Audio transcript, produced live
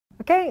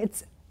Okay,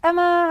 it's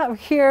Emma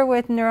here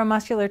with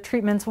Neuromuscular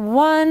Treatments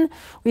 1.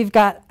 We've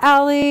got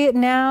Allie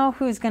now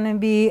who's going to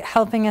be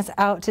helping us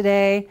out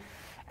today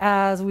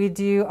as we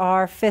do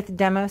our 5th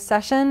demo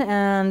session,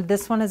 and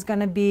this one is going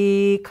to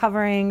be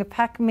covering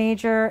pec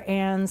major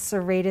and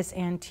serratus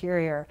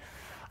anterior.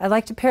 I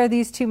like to pair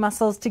these two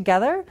muscles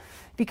together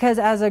because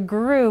as a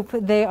group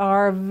they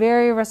are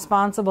very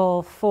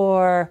responsible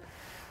for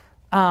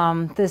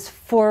this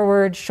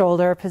forward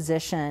shoulder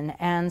position,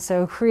 and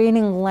so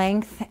creating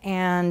length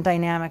and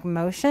dynamic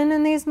motion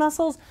in these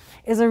muscles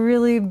is a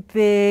really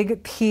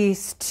big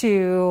piece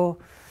to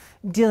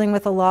dealing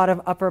with a lot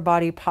of upper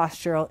body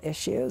postural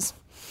issues.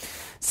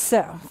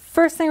 So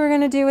first thing we're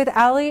going to do with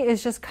Allie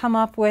is just come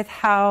up with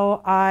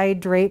how I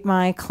drape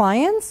my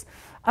clients.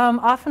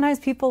 Oftentimes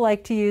people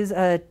like to use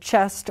a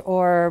chest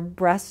or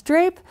breast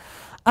drape.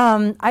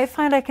 I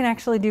find I can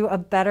actually do a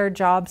better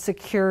job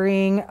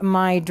securing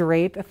my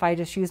drape if I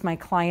just use my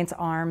client's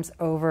arms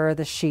over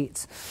the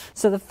sheets.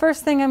 So the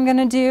first thing I'm going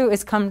to do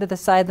is come to the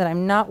side that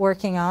I'm not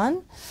working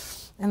on,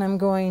 and I'm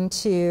going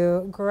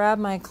to grab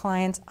my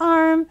client's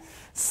arm,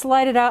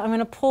 slide it out. I'm going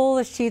to pull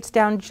the sheets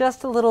down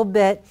just a little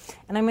bit,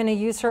 and I'm going to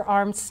use her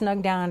arm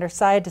snug down at her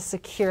side to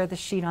secure the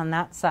sheet on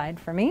that side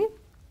for me.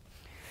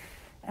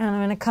 And I'm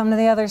going to come to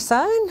the other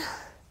side.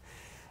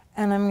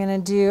 And I'm going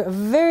to do a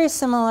very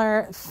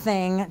similar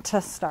thing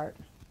to start.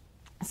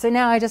 So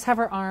now I just have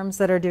her arms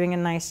that are doing a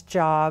nice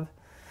job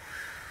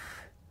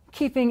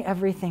keeping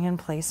everything in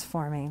place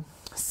for me.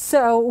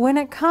 So when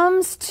it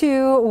comes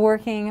to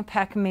working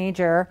pec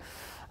major,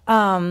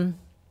 obviously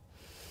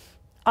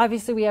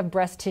we have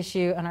breast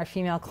tissue in our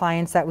female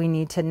clients that we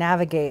need to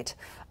navigate.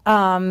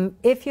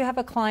 If you have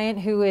a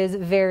client who is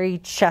very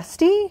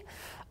chesty,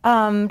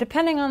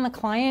 depending on the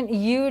client,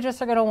 you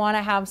just are going to want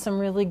to have some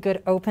really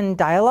good open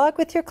dialogue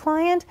with your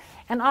client.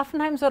 And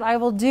oftentimes what I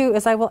will do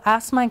is I will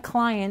ask my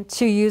client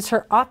to use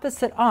her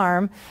opposite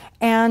arm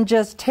and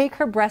just take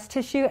her breast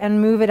tissue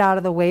and move it out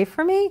of the way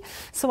for me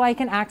so I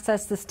can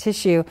access this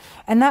tissue.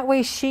 And that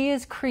way she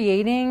is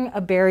creating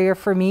a barrier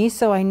for me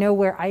so I know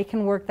where I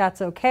can work,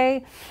 that's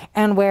okay,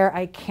 and where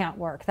I can't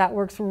work. That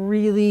works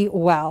really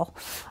well.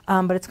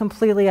 But it's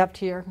completely up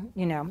to your,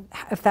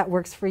 if that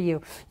works for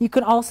you. You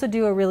can also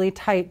do a really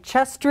tight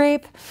chest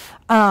drape.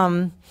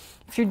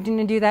 If you're going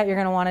to do that, you're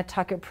going to want to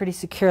tuck it pretty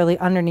securely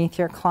underneath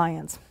your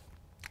clients.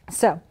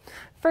 So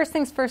first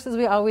things first, as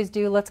we always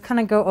do, let's kind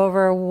of go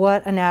over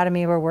what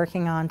anatomy we're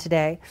working on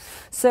today.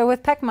 So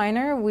with pec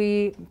major,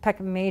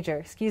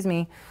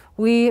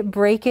 we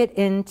break it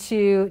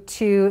into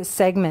 2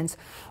 segments.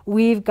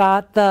 We've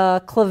got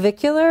the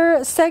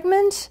clavicular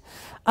segment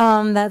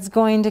that's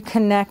going to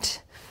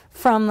connect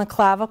from the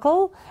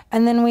clavicle,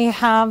 and then we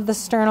have the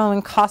sternum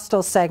and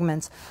costal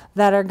segments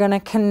that are going to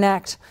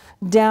connect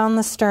down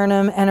the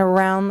sternum and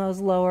around those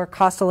lower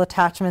costal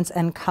attachments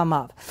and come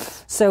up.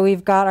 So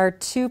we've got our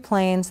 2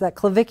 planes, that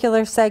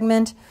clavicular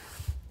segment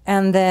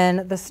and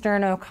then the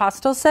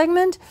sternocostal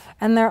segment,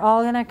 and they're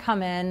all going to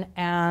come in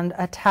and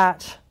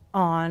attach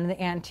on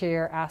the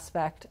anterior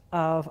aspect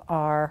of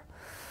our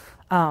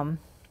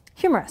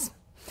humerus.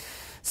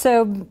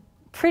 So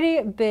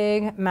pretty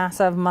big,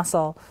 massive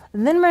muscle.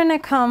 Then we're going to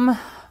come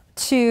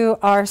to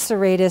our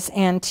serratus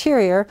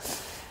anterior.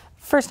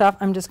 First off,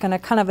 I'm just going to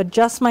kind of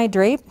adjust my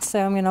drape.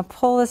 So I'm going to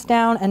pull this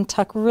down and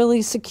tuck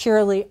really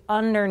securely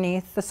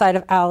underneath the side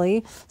of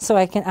Allie so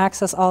I can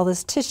access all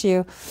this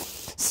tissue.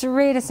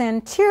 Serratus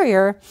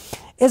anterior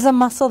is a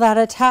muscle that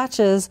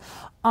attaches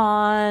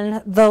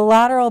on the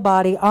lateral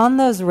body, on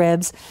those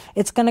ribs.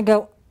 It's going to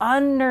go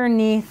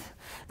underneath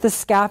the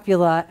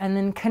scapula and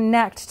then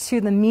connect to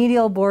the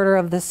medial border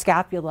of the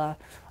scapula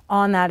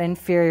on that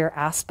inferior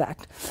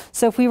aspect.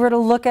 So if we were to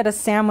look at a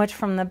sandwich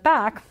from the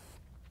back,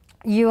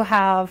 you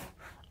have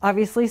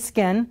obviously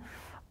skin.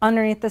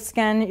 Underneath the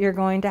skin, you're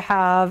going to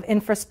have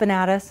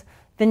infraspinatus.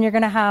 Then you're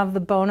going to have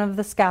the bone of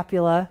the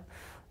scapula.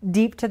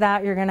 Deep to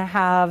that, you're going to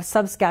have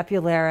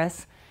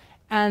subscapularis.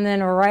 And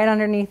then right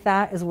underneath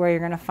that is where you're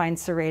going to find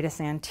serratus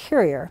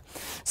anterior.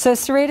 So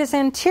serratus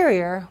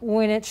anterior,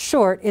 when it's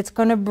short, it's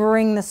going to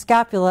bring the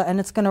scapula and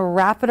it's going to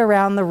wrap it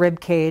around the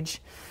rib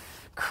cage,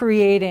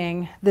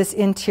 creating this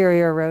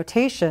interior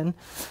rotation.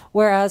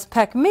 Whereas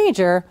pec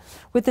major,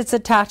 with its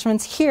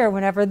attachments here,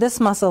 whenever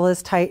this muscle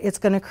is tight, it's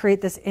going to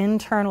create this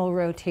internal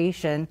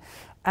rotation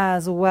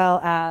as well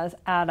as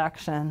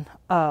adduction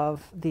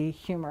of the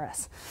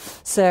humerus.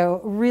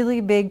 So really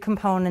big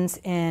components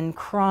in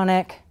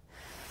chronic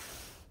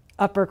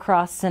upper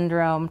cross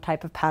syndrome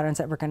type of patterns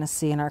that we're going to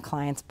see in our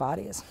clients'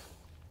 bodies.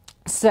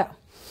 So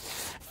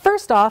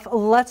first off,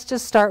 let's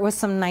just start with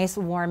some nice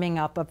warming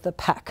up of the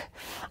pec.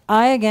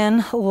 I,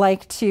 again,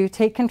 like to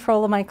take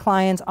control of my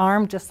client's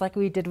arm, just like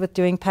we did with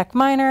doing pec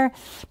minor,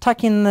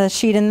 tucking the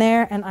sheet in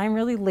there, and I'm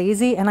really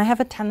lazy, and I have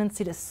a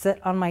tendency to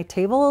sit on my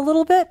table a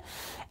little bit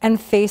and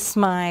face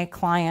my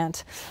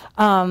client.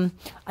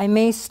 I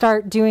may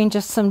start doing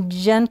just some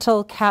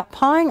gentle cat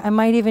pawing. I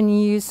might even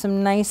use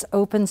some nice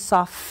open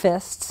soft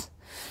fists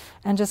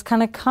and just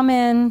kind of come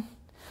in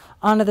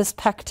onto this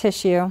pec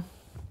tissue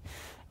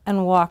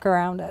and walk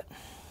around it.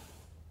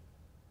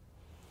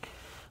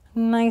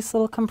 Nice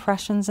little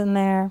compressions in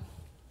there.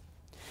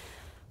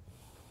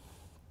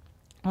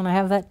 When I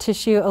have that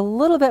tissue a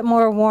little bit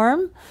more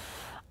warm,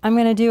 I'm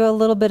going to do a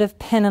little bit of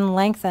pin and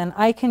lengthen.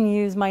 I can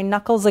use my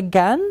knuckles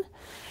again.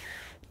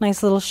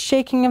 Nice little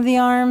shaking of the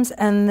arms,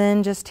 and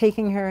then just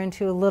taking her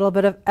into a little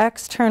bit of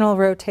external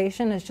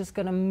rotation is just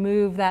going to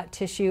move that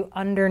tissue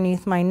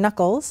underneath my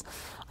knuckles.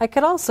 I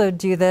could also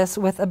do this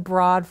with a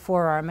broad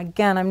forearm.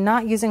 Again, I'm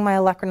not using my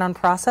olecranon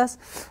process.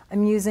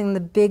 I'm using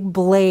the big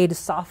blade,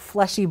 soft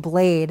fleshy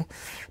blade,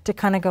 to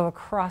kind of go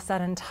across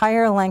that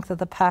entire length of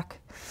the pec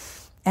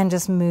and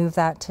just move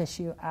that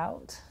tissue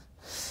out.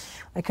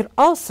 I could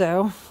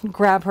also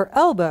grab her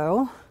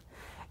elbow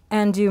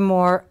and do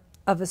more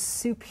of a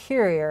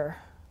superior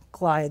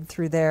glide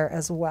through there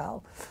as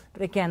well.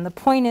 But again, the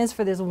point is,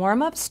 for these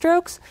warm-up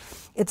strokes,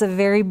 it's a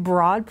very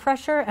broad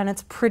pressure and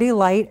it's pretty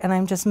light, and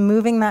I'm just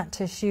moving that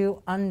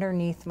tissue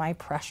underneath my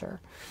pressure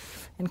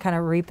and kind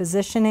of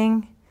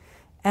repositioning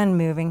and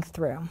moving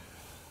through.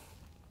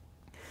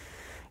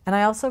 And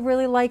I also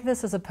really like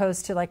this as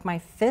opposed to like my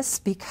fists,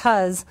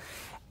 because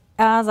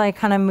as I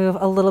kind of move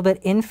a little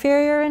bit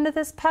inferior into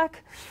this pec,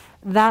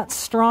 that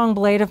strong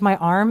blade of my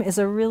arm is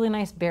a really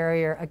nice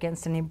barrier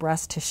against any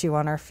breast tissue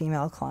on our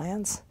female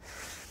clients.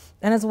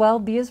 And as well,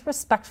 be as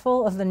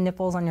respectful of the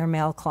nipples on your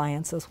male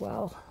clients as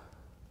well.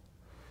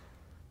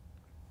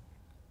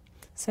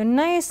 So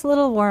nice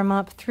little warm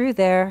up through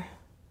there.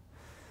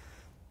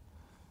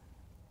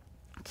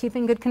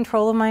 Keeping good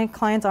control of my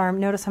client's arm.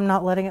 Notice I'm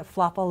not letting it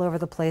flop all over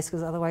the place,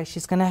 because otherwise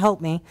she's going to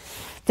help me.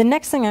 The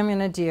next thing I'm going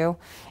to do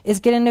is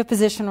get into a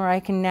position where I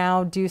can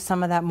now do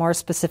some of that more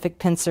specific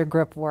pincer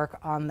grip work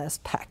on this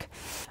pec.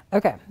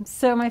 Okay,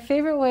 so my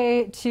favorite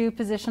way to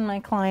position my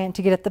client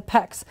to get at the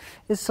pecs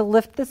is to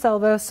lift this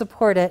elbow,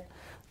 support it.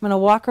 I'm going to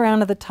walk around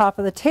to the top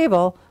of the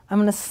table. I'm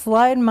going to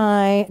slide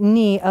my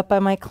knee up by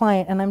my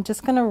client, and I'm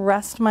just going to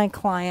rest my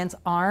client's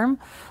arm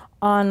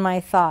on my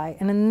thigh.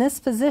 And in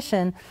this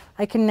position,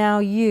 I can now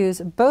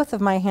use both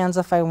of my hands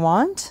if I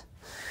want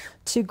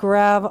to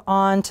grab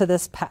onto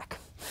this pec.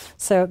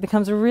 So it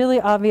becomes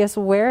really obvious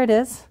where it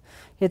is.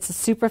 It's a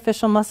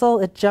superficial muscle.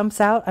 It jumps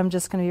out. I'm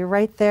just going to be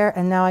right there.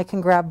 And now I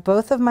can grab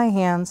both of my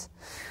hands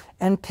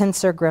and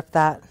pincer grip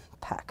that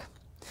pec.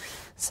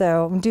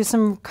 So I'm going to do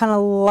some kind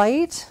of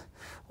light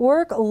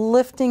work,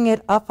 lifting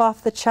it up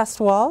off the chest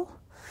wall.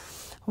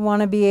 I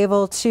want to be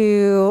able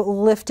to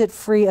lift it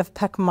free of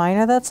pec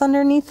minor that's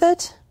underneath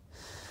it.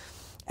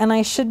 And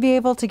I should be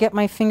able to get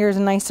my fingers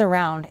nice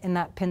around in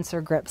that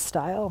pincer grip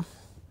style.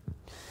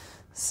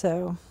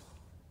 So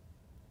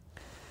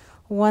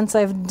once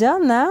I've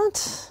done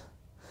that,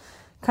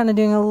 kind of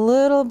doing a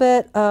little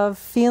bit of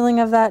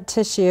feeling of that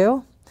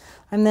tissue,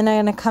 I'm then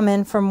going to come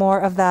in for more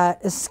of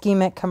that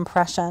ischemic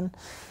compression.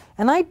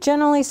 And I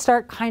generally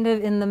start kind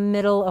of in the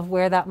middle of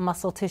where that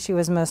muscle tissue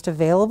is most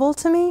available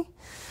to me.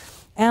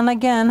 And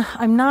again,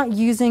 I'm not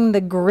using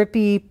the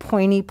grippy,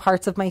 pointy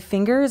parts of my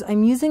fingers.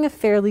 I'm using a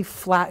fairly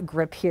flat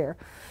grip here.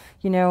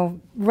 You know,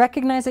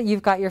 recognize that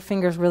you've got your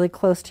fingers really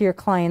close to your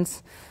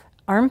client's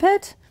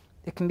armpit.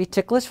 It can be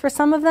ticklish for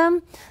some of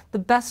them. The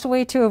best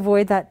way to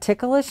avoid that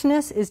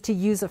ticklishness is to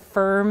use a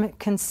firm,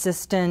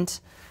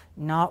 consistent,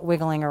 not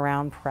wiggling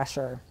around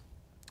pressure.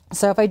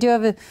 So if I do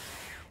have a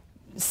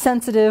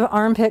sensitive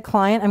armpit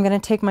client, I'm going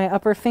to take my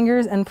upper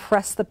fingers and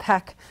press the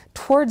pec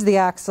towards the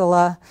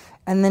axilla,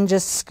 and then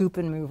just scoop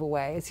and move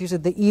away. It's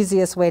usually the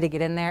easiest way to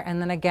get in there.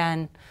 And then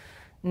again,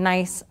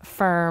 nice,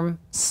 firm,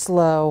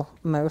 slow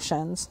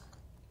motions.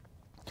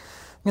 I'm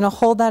going to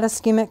hold that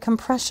ischemic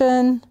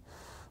compression,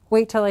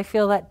 wait till I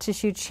feel that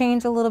tissue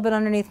change a little bit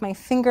underneath my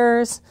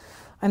fingers.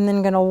 I'm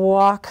then going to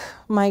walk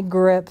my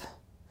grip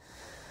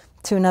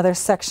to another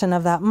section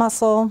of that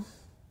muscle.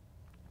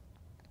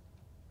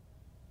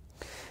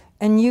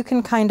 And you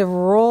can kind of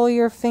roll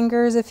your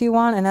fingers if you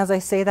want. And as I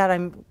say that,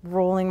 I'm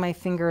rolling my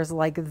fingers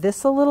like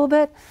this a little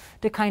bit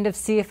to kind of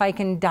see if I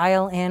can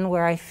dial in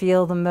where I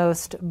feel the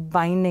most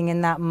binding in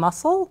that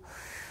muscle.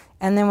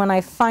 And then when I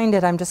find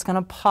it, I'm just going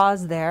to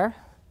pause there,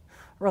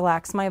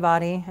 relax my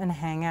body, and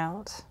hang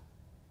out.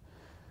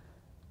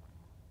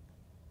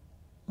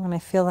 When I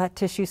feel that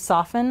tissue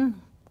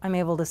soften, I'm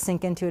able to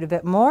sink into it a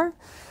bit more.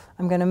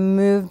 I'm going to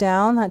move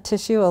down that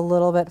tissue a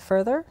little bit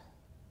further.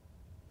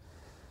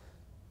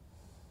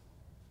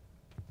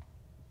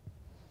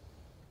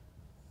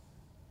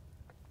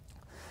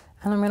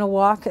 And I'm going to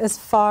walk as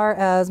far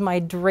as my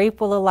drape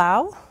will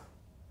allow.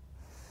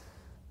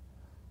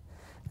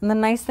 And the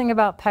nice thing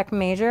about pec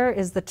major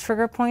is the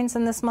trigger points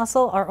in this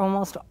muscle are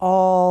almost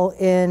all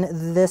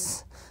in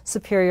this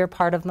superior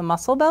part of the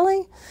muscle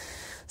belly.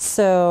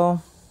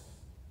 So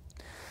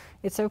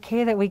it's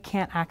okay that we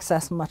can't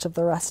access much of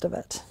the rest of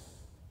it.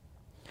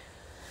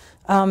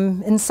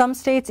 In some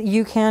states,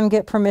 you can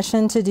get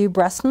permission to do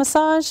breast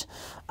massage.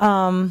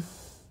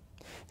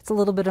 It's a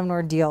little bit of an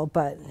ordeal,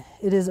 but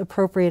it is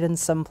appropriate in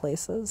some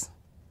places.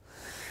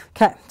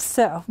 Okay,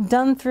 so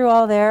done through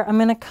all there. I'm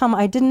going to come,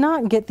 I did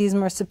not get these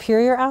more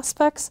superior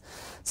aspects,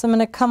 so I'm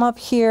going to come up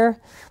here.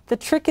 The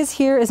trick is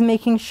here is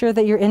making sure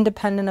that you're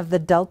independent of the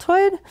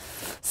deltoid.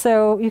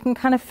 So you can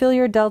kind of feel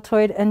your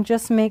deltoid and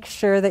just make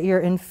sure that you're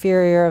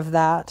inferior of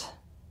that.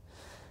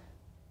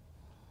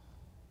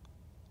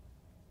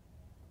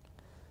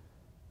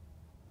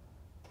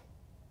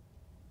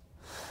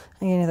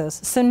 Any of those.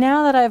 So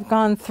now that I've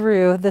gone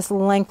through this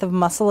length of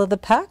muscle of the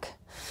pec,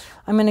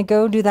 I'm going to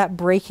go do that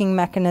braking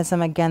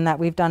mechanism again that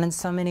we've done in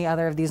so many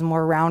other of these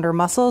more rounder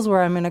muscles,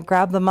 where I'm going to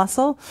grab the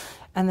muscle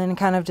and then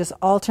kind of just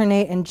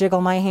alternate and jiggle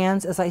my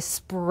hands as I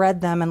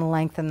spread them and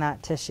lengthen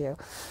that tissue.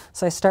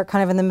 So I start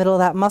kind of in the middle of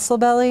that muscle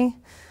belly,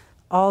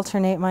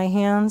 alternate my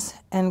hands,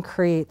 and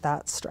create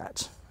that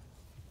stretch.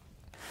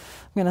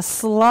 I'm going to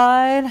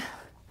slide,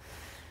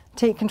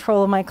 take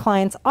control of my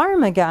client's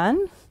arm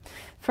again.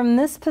 From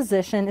this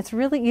position, it's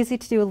really easy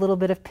to do a little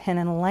bit of pin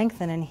and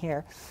lengthen in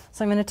here.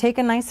 So I'm going to take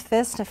a nice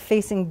fist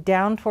facing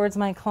down towards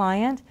my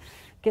client,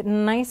 get a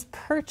nice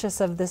purchase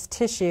of this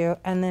tissue,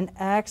 and then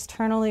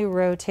externally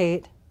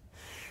rotate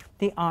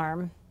the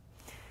arm.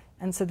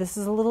 And so this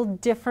is a little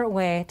different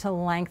way to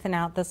lengthen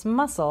out this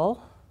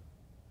muscle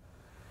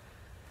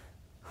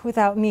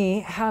without me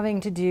having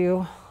to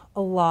do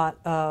a lot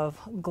of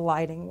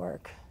gliding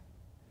work.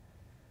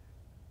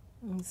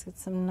 Let's get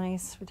some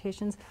nice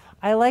rotations.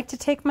 I like to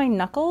take my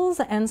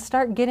knuckles and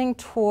start getting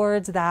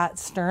towards that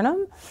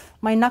sternum.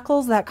 My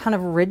knuckles, that kind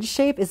of ridge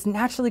shape, is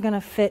naturally going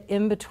to fit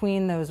in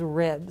between those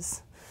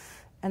ribs.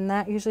 And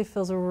that usually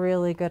feels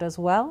really good as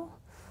well.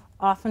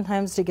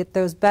 Oftentimes, to get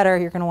those better,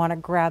 you're going to want to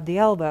grab the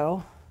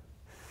elbow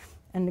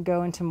and to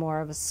go into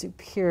more of a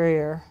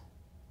superior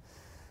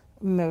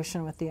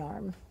motion with the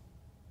arm.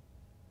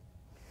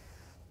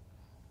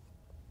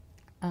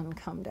 And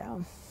come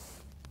down.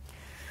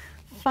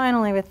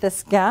 Finally, with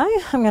this guy,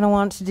 I'm going to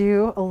want to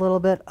do a little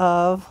bit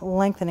of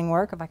lengthening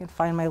work. If I can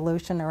find my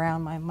lotion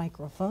around my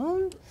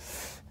microphone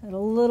and a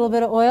little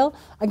bit of oil.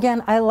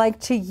 Again, I like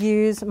to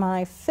use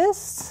my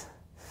fists.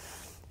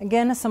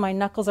 Again, so my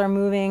knuckles are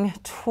moving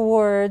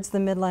towards the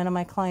midline of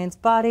my client's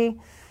body,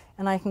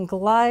 and I can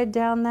glide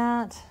down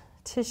that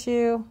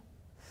tissue,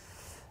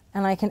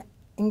 and I can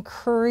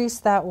increase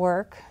that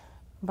work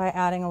by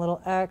adding a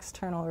little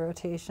external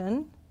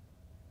rotation.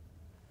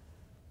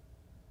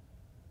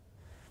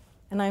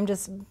 And I'm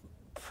just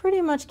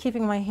pretty much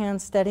keeping my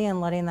hand steady and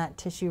letting that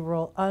tissue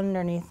roll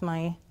underneath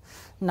my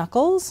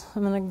knuckles.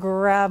 I'm going to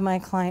grab my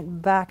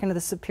client back into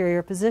the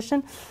superior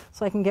position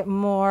so I can get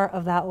more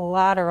of that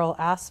lateral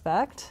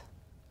aspect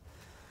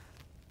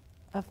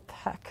of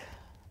pec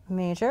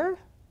major.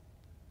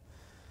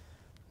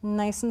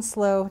 Nice and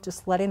slow,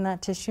 just letting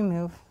that tissue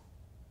move.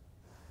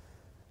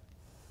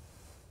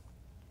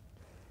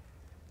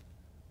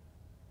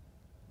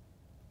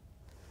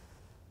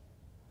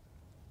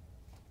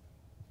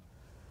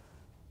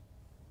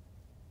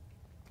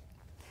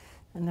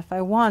 And if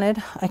I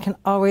wanted, I can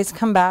always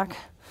come back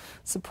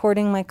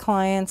supporting my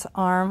client's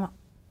arm,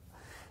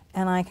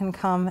 and I can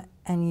come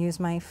and use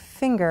my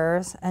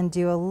fingers and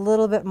do a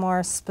little bit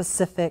more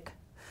specific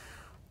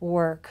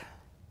work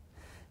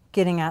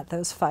getting at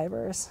those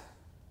fibers.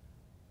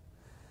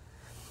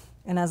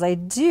 And as I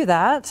do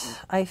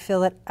that, I feel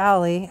that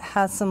Allie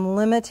has some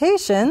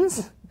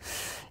limitations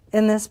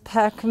in this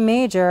pec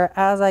major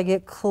as I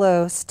get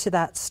close to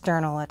that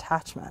sternal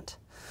attachment.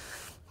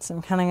 So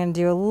I'm kind of going to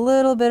do a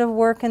little bit of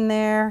work in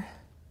there.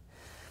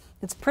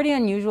 It's pretty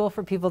unusual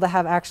for people to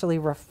have actually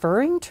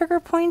referring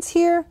trigger points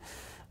here,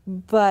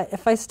 but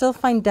if I still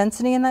find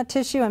density in that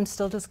tissue, I'm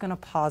still just going to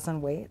pause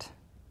and wait.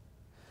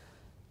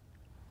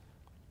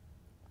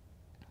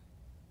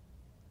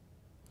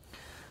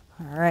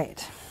 All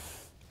right.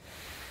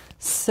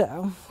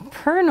 So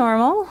per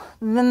normal,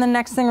 then the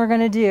next thing we're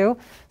going to do,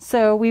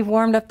 so we've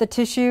warmed up the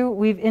tissue,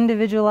 we've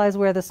individualized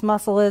where this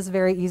muscle is,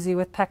 very easy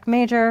with pec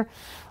major.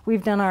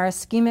 We've done our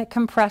ischemic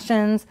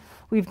compressions.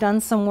 We've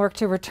done some work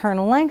to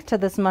return length to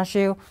this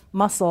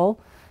muscle.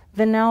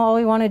 Then now all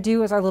we want to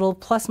do is our little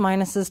plus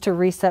minuses to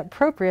reset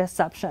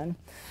proprioception.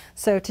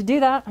 So to do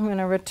that, I'm going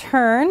to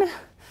return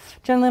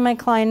generally my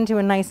client into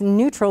a nice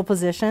neutral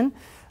position.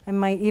 I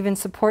might even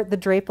support the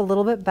drape a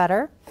little bit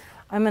better.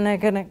 I'm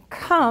going to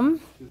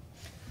come.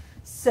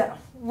 So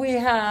we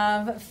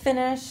have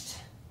finished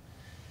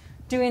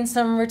doing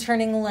some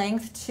returning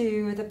length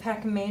to the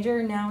pec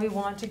major. Now we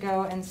want to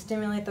go and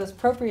stimulate those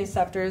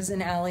proprioceptors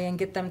in Allie and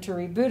get them to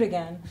reboot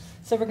again.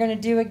 So we're going to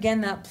do again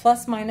that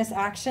plus minus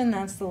action.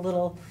 That's the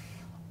little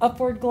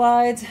upward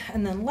glides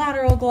and then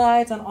lateral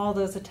glides on all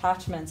those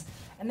attachments.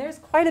 And there's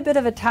quite a bit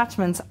of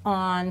attachments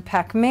on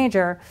pec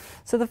major.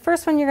 So the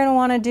first one you're going to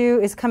want to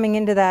do is coming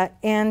into that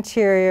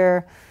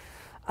anterior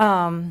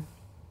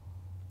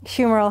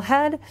humeral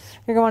head.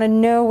 You're going to want to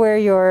know where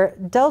your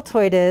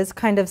deltoid is,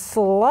 kind of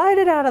slide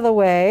it out of the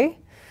way,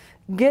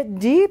 get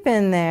deep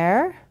in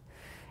there,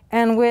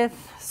 and with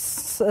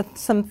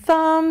some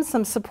thumbs,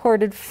 some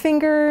supported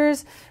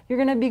fingers, you're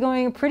going to be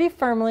going pretty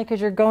firmly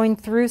because you're going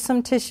through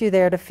some tissue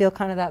there to feel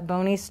kind of that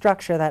bony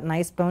structure, that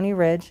nice bony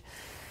ridge,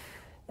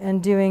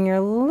 and doing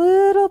your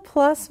little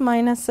plus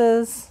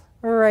minuses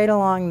right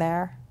along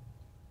there.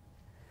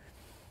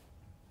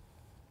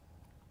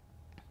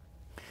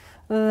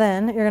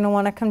 Then you're going to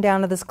want to come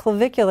down to this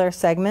clavicular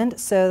segment.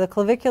 So the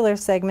clavicular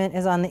segment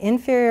is on the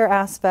inferior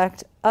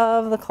aspect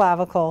of the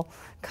clavicle,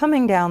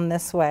 coming down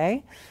this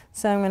way.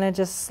 So I'm going to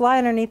just slide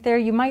underneath there.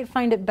 You might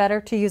find it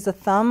better to use a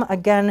thumb.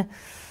 Again,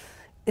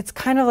 it's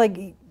kind of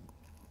like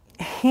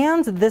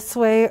hands this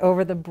way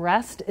over the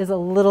breast is a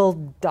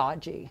little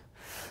dodgy.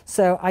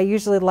 So I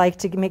usually like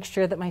to make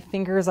sure that my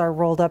fingers are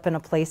rolled up in a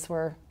place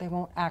where they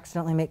won't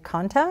accidentally make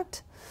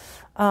contact.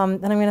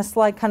 And I'm going to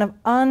slide kind of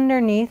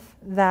underneath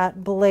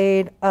that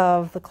blade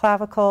of the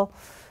clavicle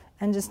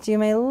and just do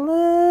my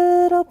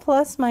little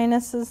plus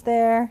minuses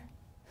there.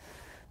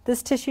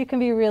 This tissue can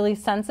be really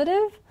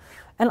sensitive,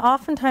 and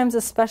oftentimes,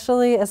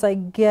 especially as I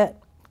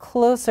get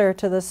closer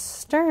to the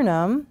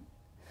sternum,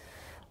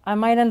 I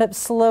might end up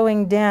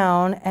slowing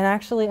down and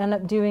actually end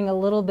up doing a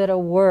little bit of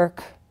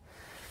work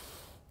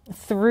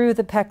through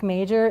the pec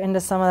major into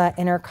some of that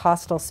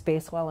intercostal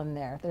space while I'm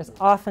there. There's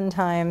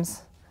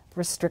oftentimes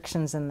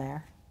restrictions in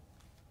there.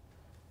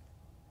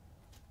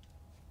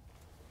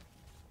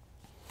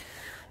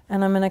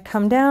 And I'm going to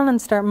come down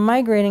and start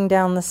migrating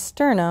down the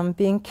sternum,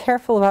 being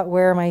careful about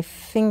where my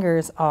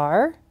fingers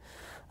are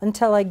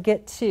until I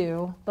get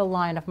to the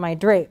line of my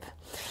drape.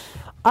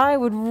 I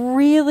would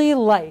really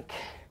like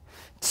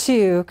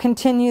to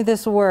continue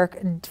this work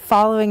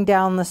following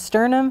down the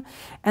sternum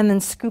and then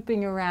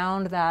scooping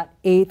around that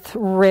 8th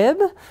rib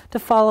to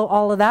follow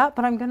all of that,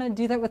 but I'm going to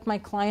do that with my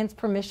client's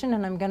permission,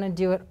 and I'm going to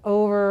do it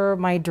over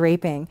my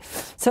draping.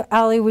 So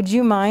Allie, would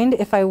you mind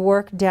if I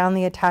work down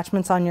the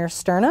attachments on your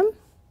sternum?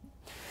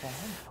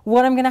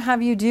 What I'm going to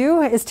have you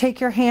do is take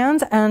your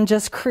hands and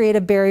just create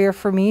a barrier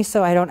for me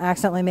so I don't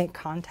accidentally make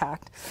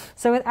contact.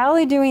 So with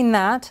Allie doing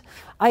that,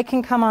 I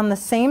can come on the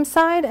same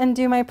side and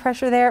do my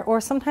pressure there,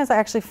 or sometimes I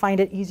actually find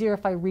it easier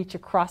if I reach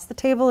across the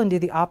table and do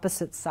the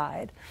opposite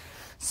side.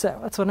 So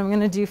that's what I'm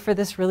going to do for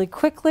this really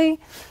quickly.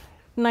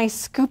 Nice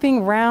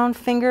scooping round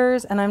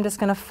fingers, and I'm just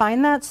going to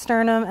find that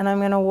sternum, and I'm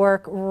going to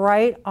work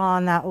right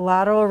on that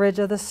lateral ridge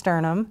of the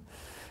sternum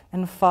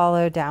and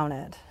follow down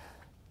it.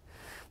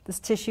 This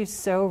tissue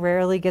so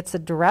rarely gets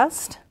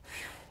addressed,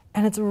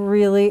 and it's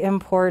really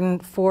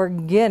important for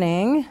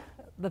getting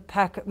the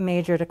pec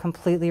major to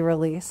completely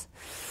release.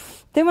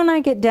 Then when I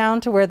get down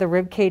to where the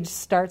rib cage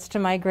starts to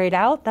migrate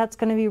out, that's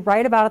going to be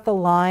right about at the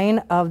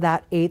line of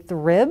that 8th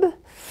rib.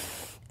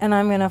 And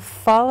I'm going to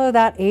follow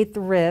that 8th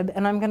rib,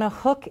 and I'm going to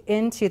hook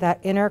into that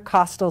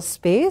intercostal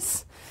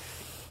space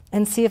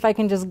and see if I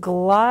can just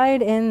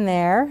glide in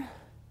there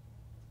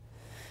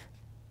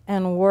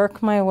and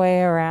work my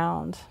way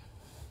around.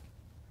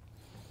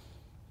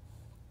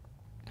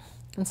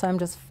 And so I'm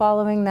just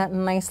following that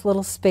nice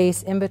little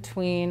space in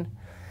between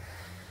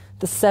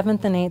the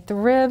 7th and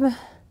 8th rib.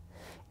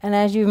 And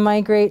as you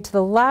migrate to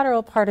the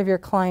lateral part of your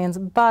client's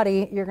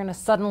body, you're going to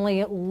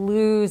suddenly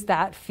lose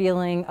that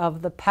feeling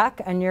of the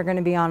pec, and you're going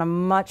to be on a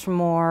much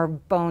more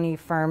bony,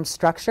 firm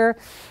structure.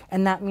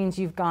 And that means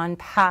you've gone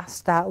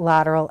past that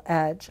lateral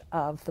edge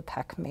of the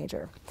pec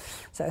major.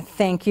 So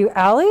thank you,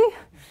 Allie.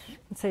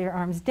 So your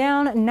arms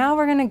down. Now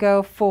we're going to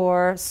go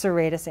for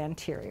serratus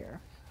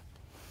anterior.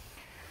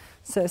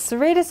 So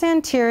serratus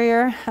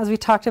anterior, as we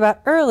talked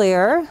about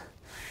earlier,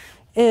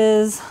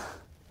 is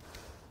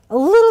a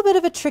little bit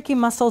of a tricky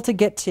muscle to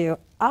get to.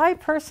 I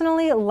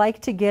personally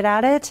like to get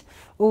at it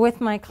with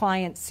my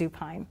client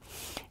supine.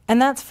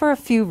 And that's for a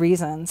few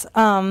reasons.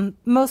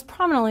 Most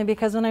prominently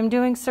because when I'm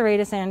doing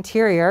serratus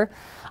anterior,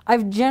 I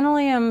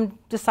generally am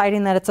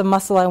deciding that it's a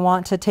muscle I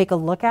want to take a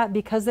look at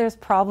because there's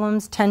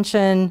problems,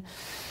 tension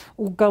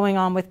going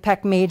on with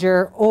pec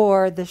major,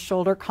 or the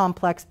shoulder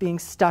complex being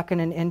stuck in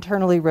an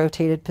internally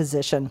rotated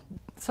position.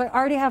 So I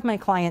already have my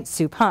client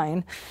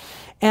supine.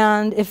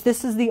 And if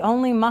this is the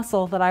only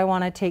muscle that I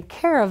want to take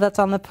care of that's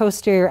on the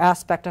posterior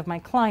aspect of my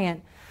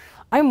client,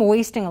 I'm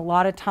wasting a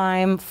lot of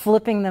time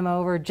flipping them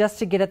over just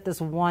to get at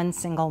this one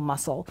single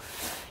muscle.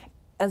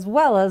 As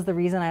well as the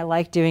reason I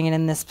like doing it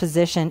in this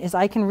position is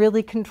I can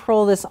really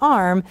control this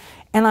arm,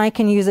 and I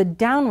can use a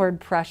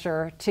downward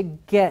pressure to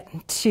get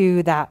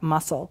to that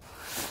muscle.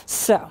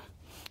 So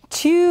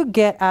to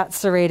get at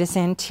serratus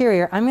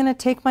anterior, I'm going to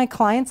take my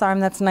client's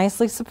arm that's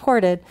nicely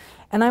supported,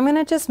 and I'm going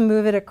to just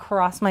move it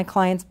across my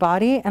client's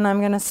body, and I'm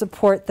going to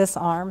support this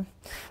arm.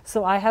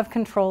 So I have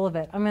control of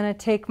it. I'm going to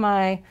take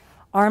my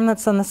arm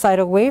that's on the side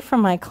away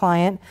from my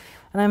client,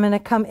 and I'm going to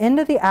come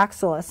into the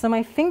axilla. So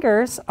my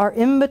fingers are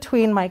in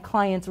between my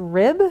client's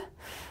rib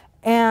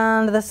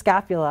and the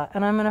scapula.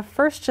 And I'm going to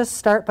first just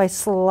start by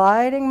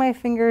sliding my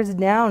fingers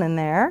down in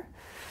there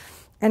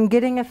and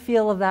getting a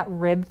feel of that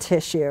rib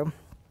tissue.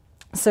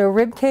 So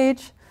rib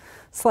cage,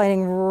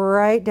 sliding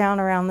right down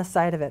around the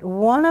side of it.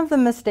 One of the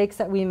mistakes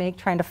that we make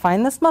trying to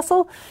find this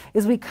muscle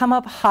is we come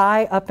up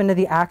high up into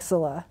the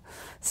axilla.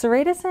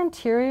 Serratus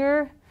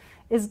anterior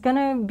is going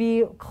to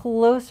be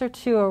closer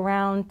to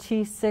around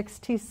T6,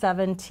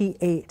 T7,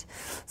 T8.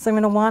 So I'm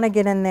going to want to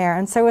get in there.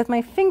 And so with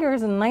my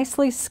fingers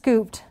nicely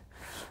scooped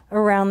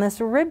around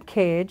this rib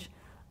cage,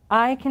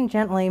 I can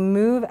gently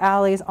move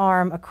Allie's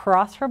arm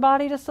across her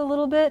body just a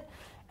little bit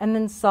and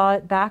then saw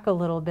it back a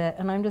little bit,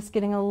 and I'm just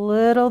getting a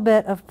little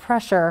bit of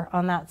pressure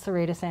on that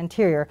serratus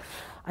anterior.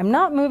 I'm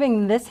not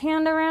moving this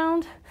hand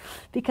around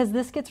because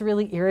this gets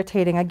really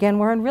irritating. Again,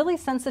 we're in really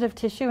sensitive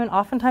tissue, and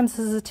oftentimes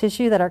this is a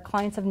tissue that our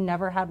clients have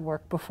never had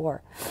work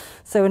before.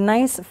 So a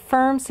nice,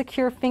 firm,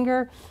 secure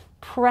finger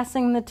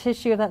pressing the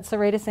tissue of that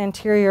serratus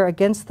anterior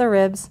against the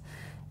ribs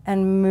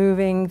and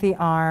moving the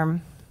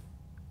arm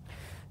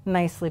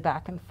nicely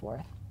back and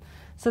forth.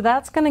 So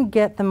that's going to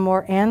get the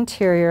more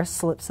anterior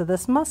slips of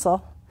this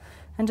muscle,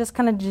 and just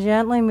kind of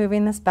gently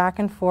moving this back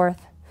and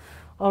forth.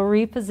 I'll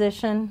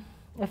reposition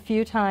a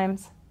few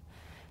times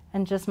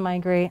and just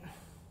migrate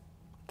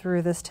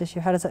through this tissue.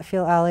 How does that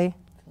feel, Allie?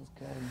 Feels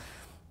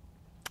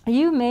good.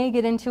 You may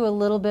get into a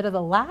little bit of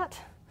the lat.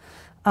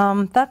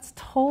 That's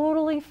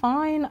totally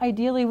fine.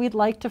 Ideally, we'd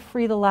like to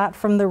free the lat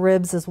from the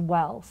ribs as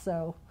well.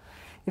 So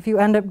if you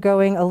end up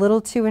going a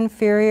little too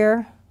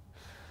inferior,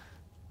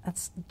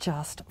 that's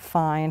just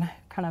fine.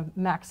 Kind of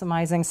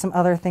maximizing some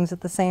other things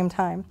at the same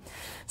time.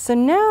 So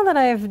now that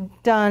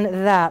I've done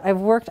that, I've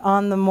worked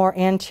on the more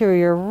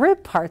anterior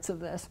rib parts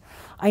of this.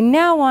 I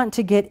now want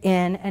to get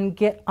in and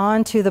get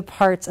onto the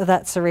parts of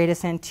that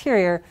serratus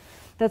anterior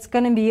that's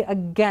going to be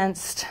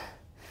against,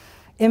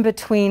 in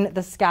between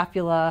the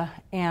scapula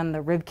and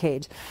the rib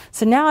cage.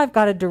 So now I've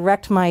got to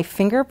direct my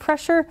finger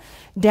pressure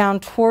down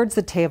towards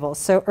the table.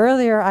 So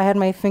earlier I had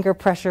my finger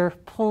pressure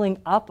pulling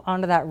up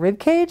onto that rib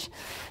cage.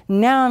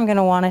 Now I'm going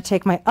to want to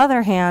take my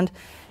other hand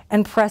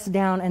and press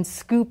down and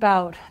scoop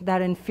out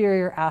that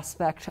inferior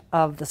aspect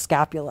of the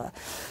scapula.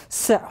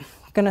 So I'm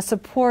going to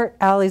support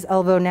Allie's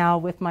elbow now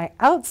with my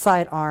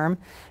outside arm,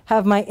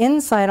 have my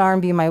inside arm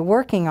be my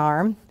working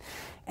arm.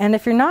 And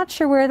if you're not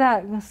sure where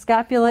that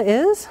scapula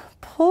is,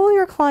 pull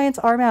your client's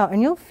arm out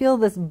and you'll feel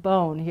this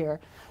bone here.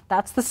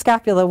 That's the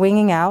scapula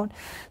winging out.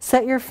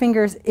 Set your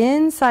fingers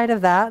inside of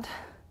that.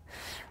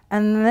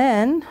 And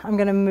then I'm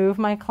going to move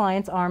my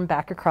client's arm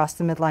back across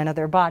the midline of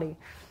their body.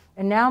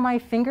 And now my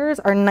fingers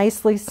are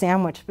nicely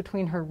sandwiched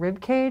between her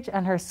rib cage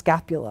and her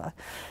scapula.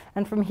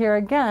 And from here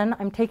again,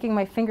 I'm taking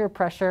my finger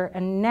pressure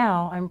and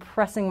now I'm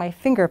pressing my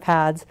finger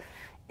pads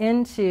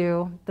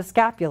into the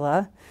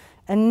scapula.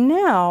 And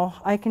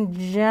now I can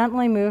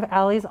gently move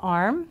Allie's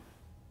arm,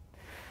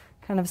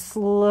 kind of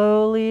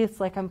slowly.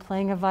 It's like I'm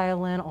playing a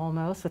violin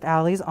almost with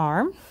Allie's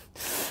arm,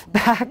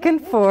 back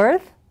and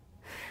forth,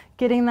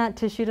 getting that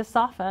tissue to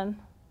soften.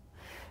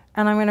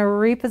 And I'm going to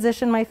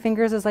reposition my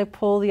fingers as I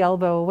pull the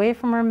elbow away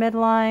from her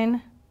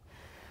midline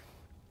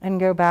and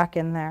go back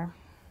in there.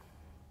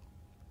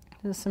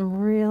 Do some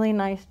really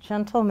nice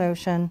gentle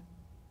motion.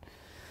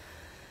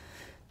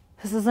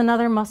 This is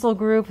another muscle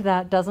group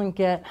that doesn't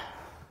get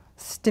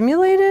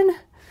stimulated,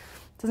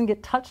 doesn't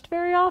get touched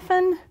very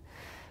often.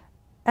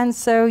 And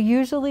so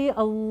usually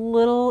a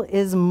little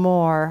is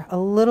more. A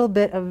little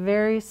bit of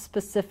very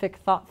specific,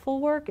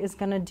 thoughtful work is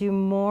going to do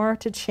more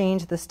to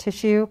change this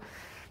tissue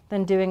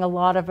than doing a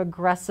lot of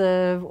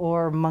aggressive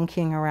or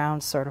monkeying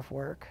around sort of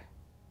work.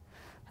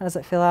 How does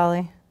it feel,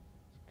 Allie?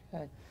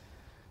 Good.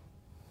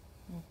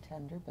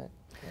 Tender, but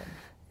good.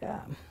 Yeah.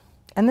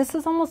 And this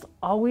is almost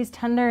always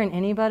tender in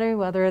anybody,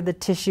 whether the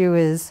tissue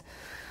is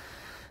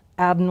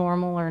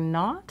abnormal or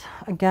not.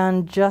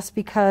 Again, just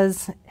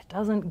because it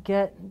doesn't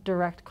get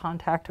direct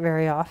contact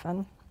very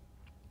often.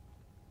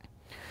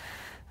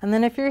 And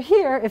then if you're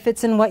here, if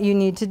it's in what you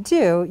need to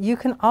do, you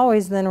can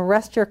always then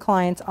rest your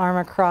client's arm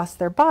across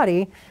their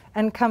body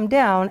and come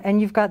down,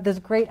 and you've got this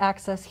great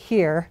access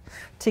here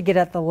to get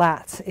at the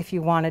lats if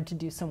you wanted to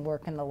do some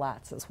work in the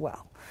lats as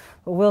well.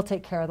 But we'll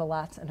take care of the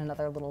lats in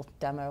another little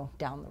demo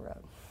down the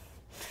road.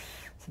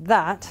 So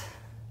that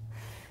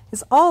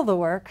is all the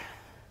work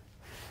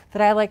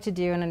that I like to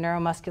do in a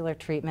neuromuscular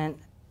treatment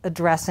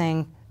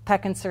addressing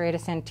pec and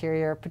serratus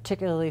anterior,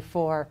 particularly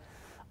for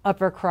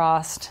upper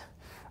crossed,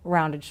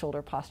 rounded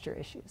shoulder posture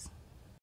issues.